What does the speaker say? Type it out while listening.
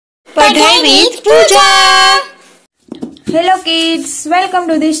Padhai with Pooja. Hello kids, welcome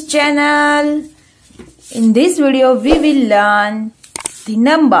to this channel. In this video we will learn the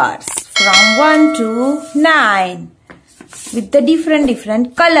numbers from 1 to 9 with the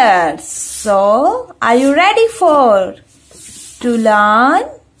different colors. So, are you ready to learn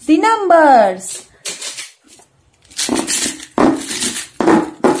the numbers?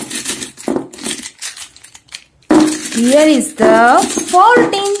 Here is the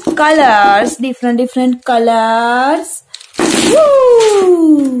 14 colors, different colors.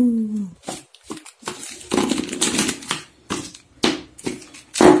 Woo!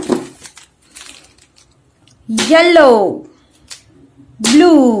 Yellow,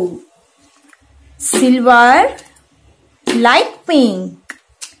 blue, silver, light pink,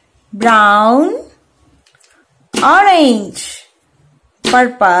 brown, orange,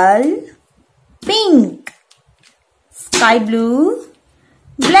 purple, pink, sky blue,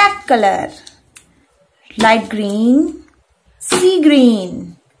 black color, light green, sea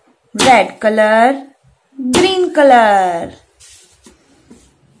green, red color, green color.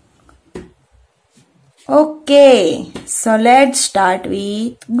 Okay, so let's start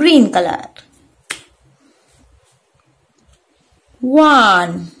with green color.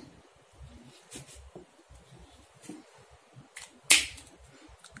 1,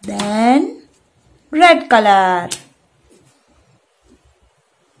 then red color.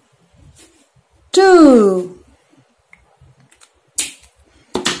 2,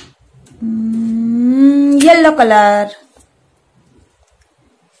 yellow color.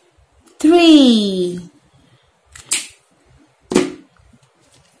 3,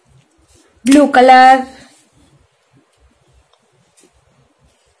 blue color.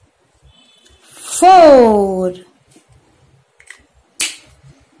 4,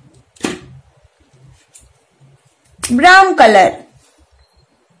 brown color.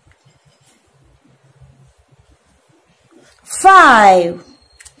 5,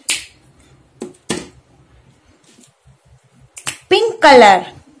 pink color.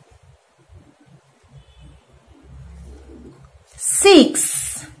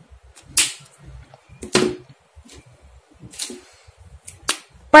 6,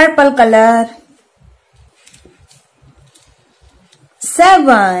 purple color.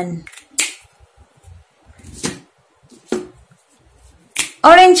 7,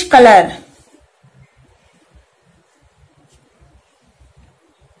 orange color.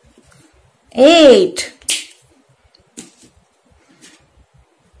 8,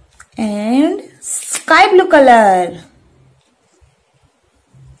 and sky blue color.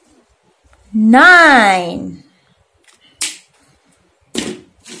 9,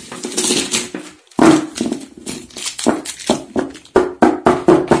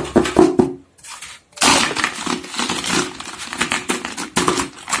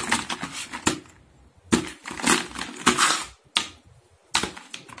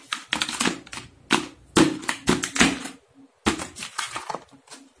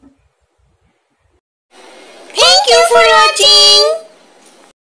 Thank you for watching.